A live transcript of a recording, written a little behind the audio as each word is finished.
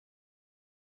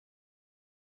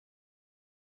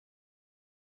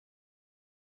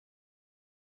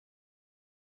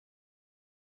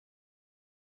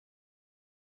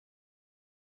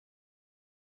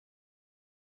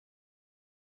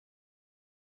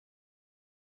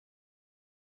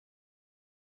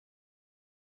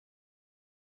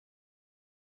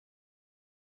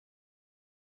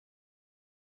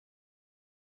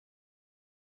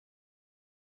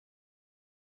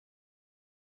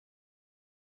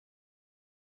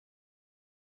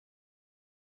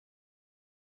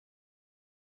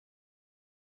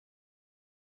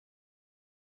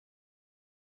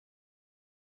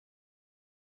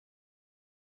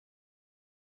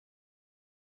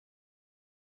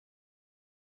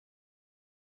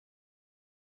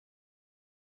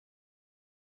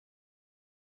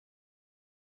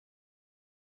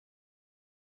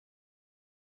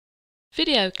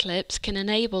Video clips can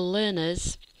enable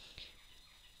learners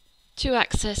to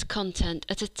access content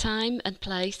at a time and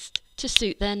place to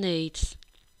suit their needs,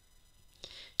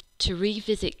 to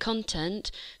revisit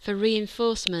content for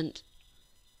reinforcement,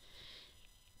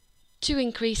 to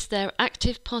increase their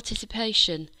active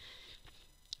participation,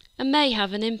 and may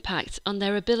have an impact on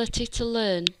their ability to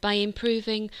learn by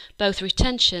improving both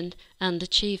retention and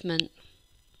achievement.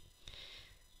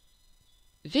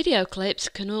 Video clips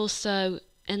can also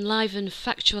enliven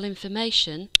factual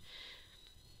information,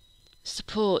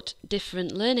 support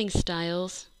different learning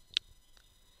styles,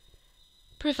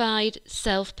 provide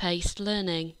self-paced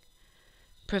learning,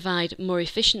 provide more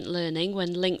efficient learning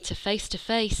when linked to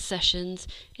face-to-face sessions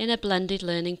in a blended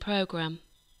learning programme,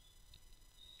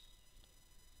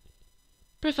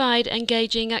 provide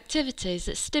engaging activities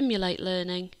that stimulate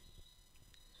learning,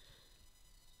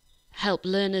 help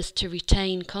learners to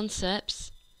retain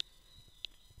concepts,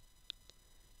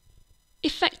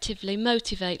 effectively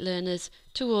motivate learners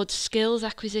towards skills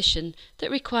acquisition that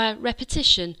require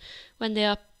repetition when they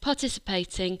are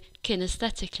participating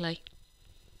kinesthetically.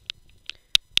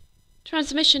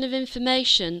 Transmission of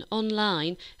information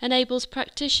online enables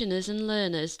practitioners and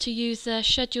learners to use their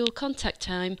scheduled contact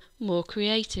time more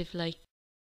creatively.